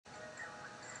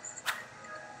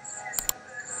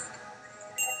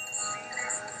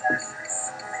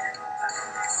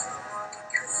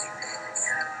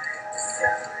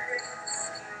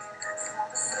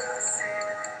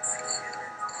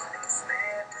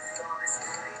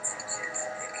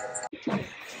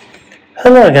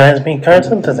Hello guys, me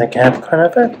Santos at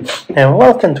Santos, and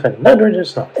welcome to another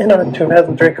edition of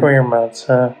NR2003 Career Mode.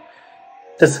 So,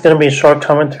 this is going to be a short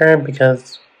commentary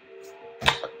because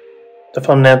the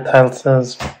thumbnail title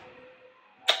says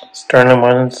Sterling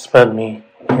Marlin Spun me.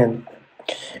 And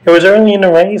it was early in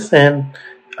the race, and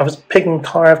I was picking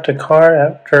car after car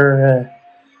after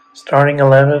starting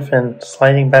 11th and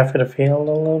sliding back for the field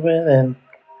a little bit. And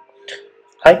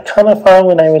I kind of thought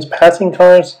when I was passing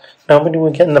cars, nobody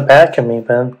would get in the back of me,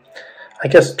 but I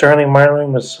guess Sterling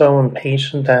Marlin was so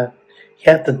impatient that he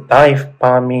had to dive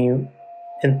bomb me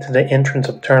into the entrance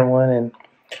of turn 1 and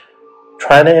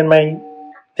try to end my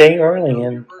day early,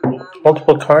 and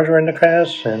multiple cars were in the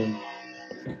crash, and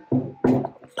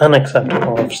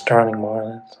unacceptable of Sterling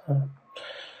Marlin. So,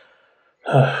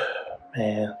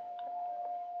 man,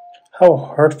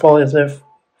 how hurtful is it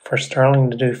for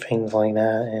Sterling to do things like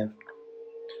that? And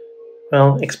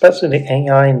well, especially the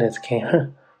AI in this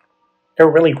game. They're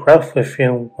really rough with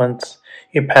you once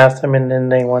you pass them, and then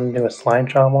they want to do a slide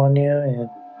job on you, and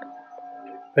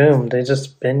boom, they just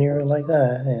spin you like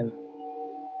that. And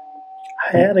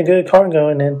I had a good car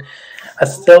going, and I'd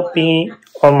still be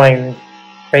on my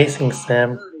racing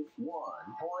sim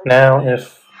now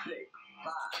if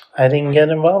I didn't get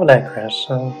involved in that crash.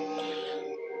 So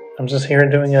I'm just here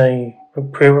doing a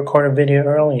pre-recorded video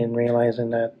early and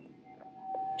realizing that,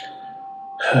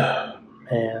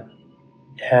 man,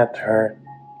 it had to hurt.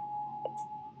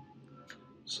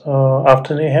 So off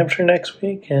to New Hampshire next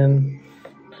week, and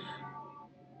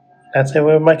that's it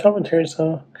with my commentary.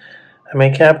 So I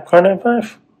make Capricorn at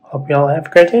 5. Hope y'all have a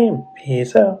great day.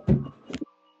 Peace out. Alright,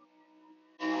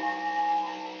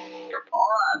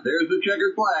 there's the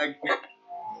checkered flag.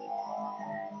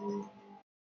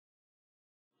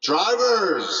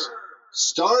 Drivers,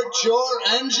 start your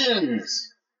engines.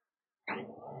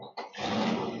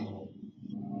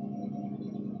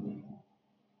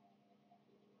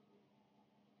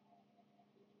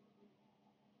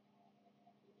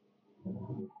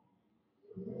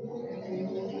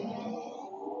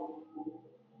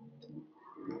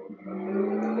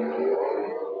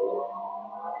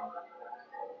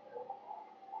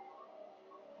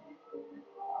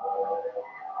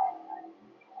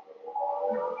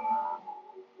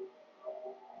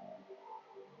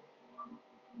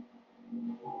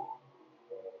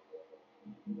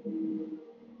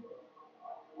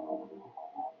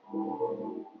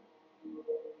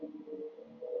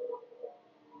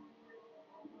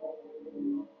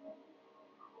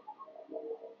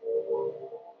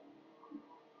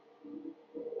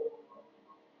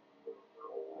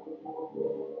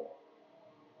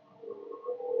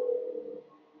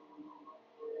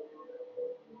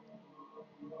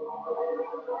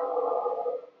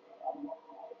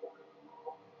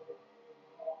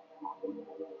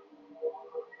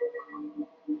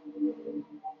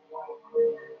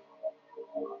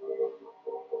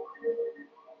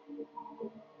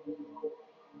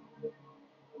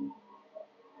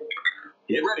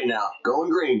 Get ready now. Going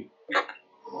green.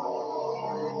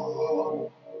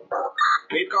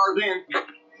 8 cars in.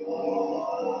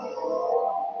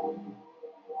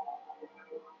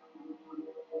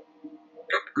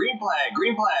 Green flag,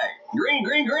 green flag. Green,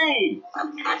 green, green.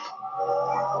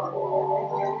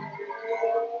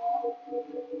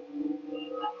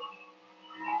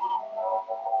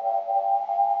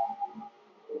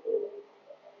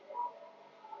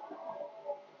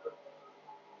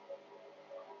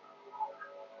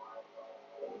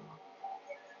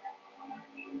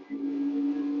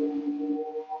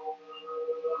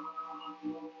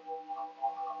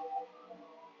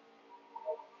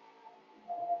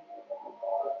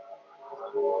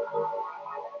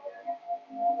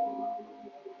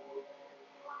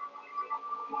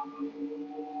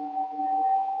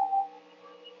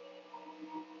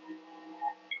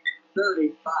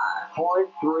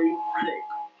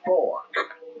 $35.364.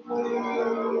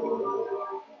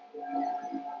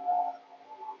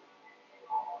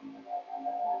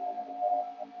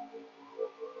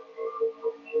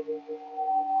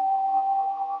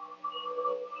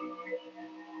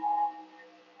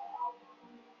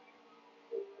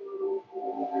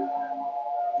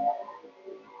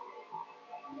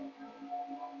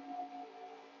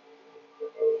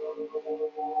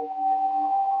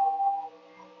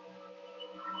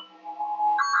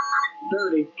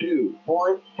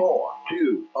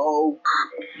 $32.420.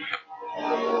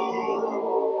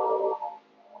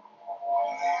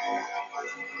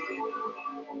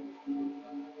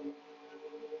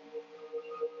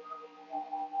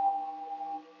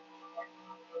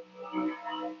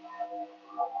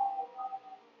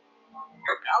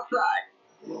 Outside.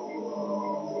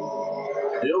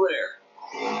 Still there.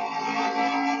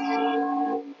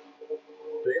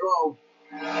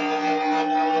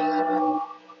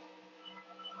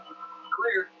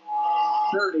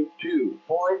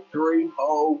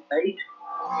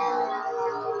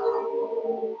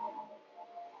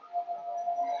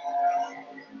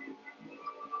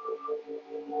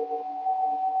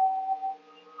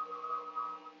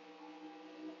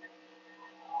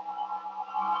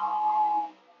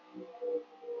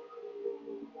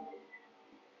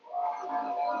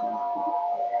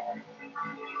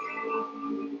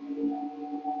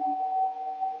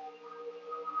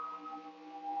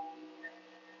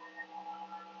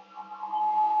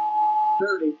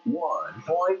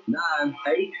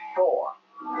 31.984.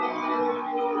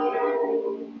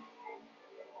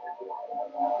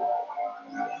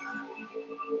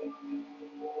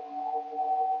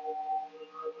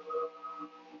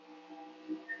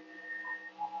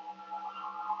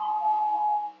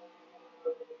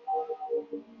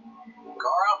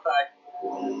 Car outside.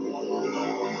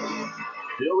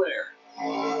 Still there.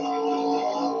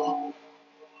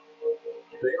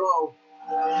 Stay low.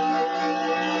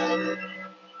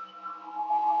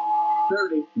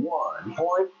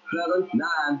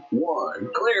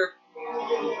 31.791. Clear.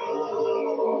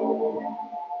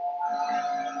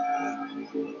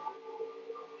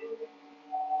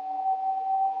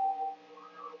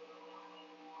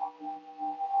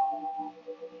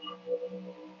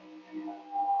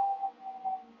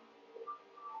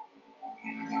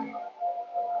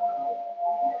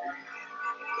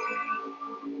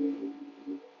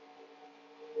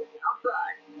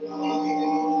 Outside.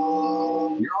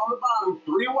 You're on the bottom.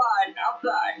 3 wide.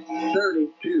 Outside.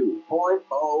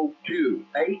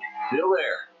 32.028. Still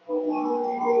there.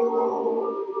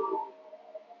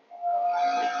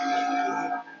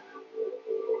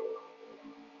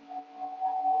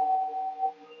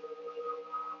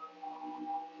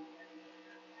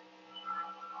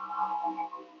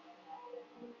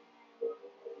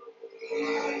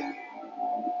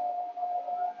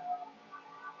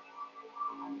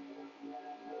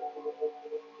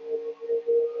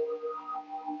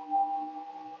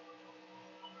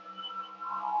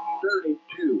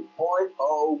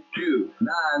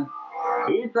 32.029.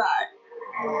 Inside.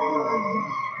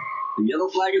 The yellow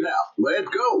flag is out. Let's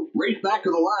go. Race back to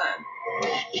the line.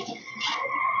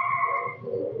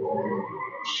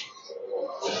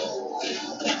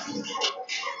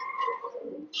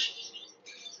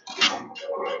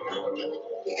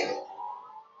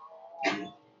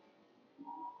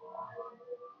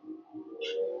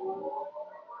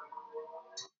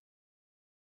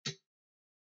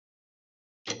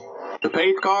 The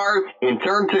pace cars in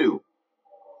turn 2.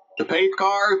 The pace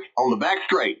cars on the back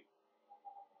straight.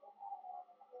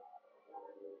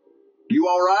 You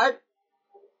all right?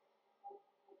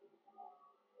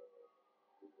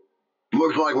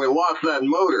 Looks like we lost that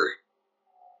motor.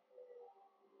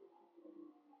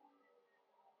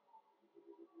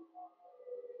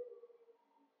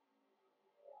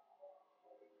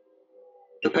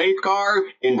 The pace cars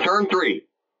in turn 3.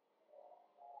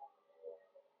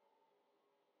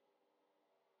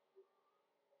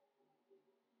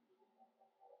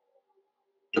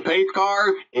 The pace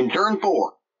cars in turn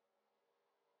 4.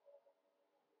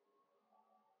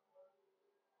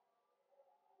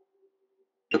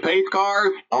 The pace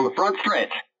cars on the front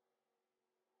stretch.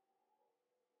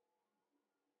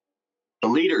 The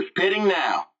leader's pitting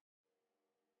now.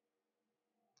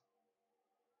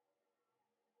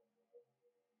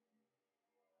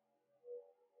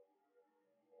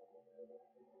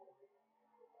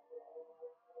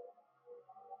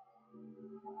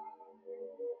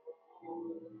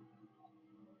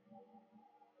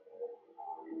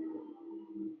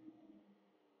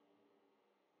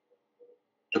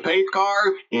 The pace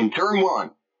cars in turn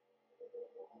 1.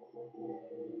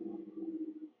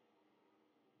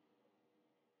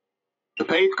 The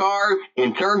pace cars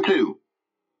in turn 2.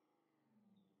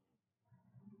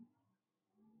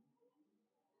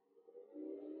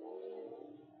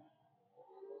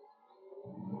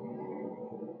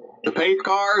 The pace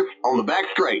cars on the back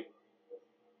straight.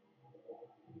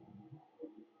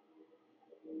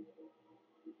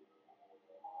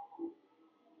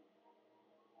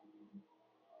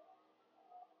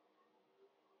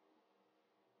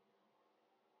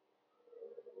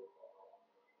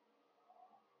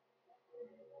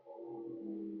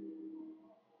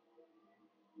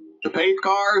 The pace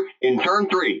cars in turn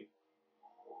 3.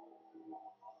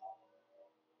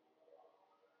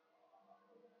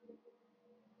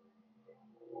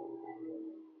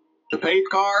 The pace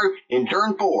cars in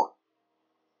turn 4.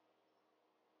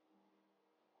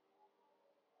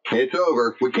 It's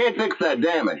over. We can't fix that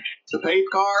damage. The pace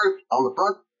cars on the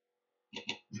front.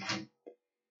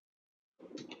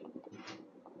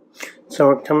 So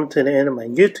we're coming to the end of my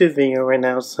YouTube video right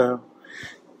now, so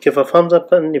give a thumbs up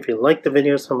button if you like the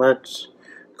video so much.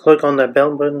 Click on that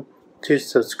bell button to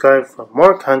subscribe for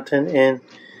more content, and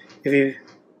if you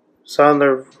saw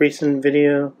the recent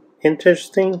video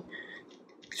interesting,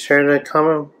 share the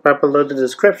comment right below the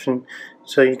description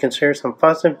so you can share some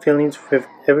positive feelings with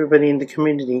everybody in the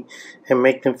community and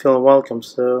make them feel welcome.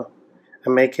 So I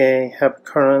make a happy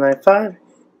Karlo 95.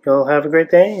 You'll have a great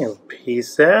day and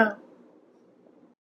peace out.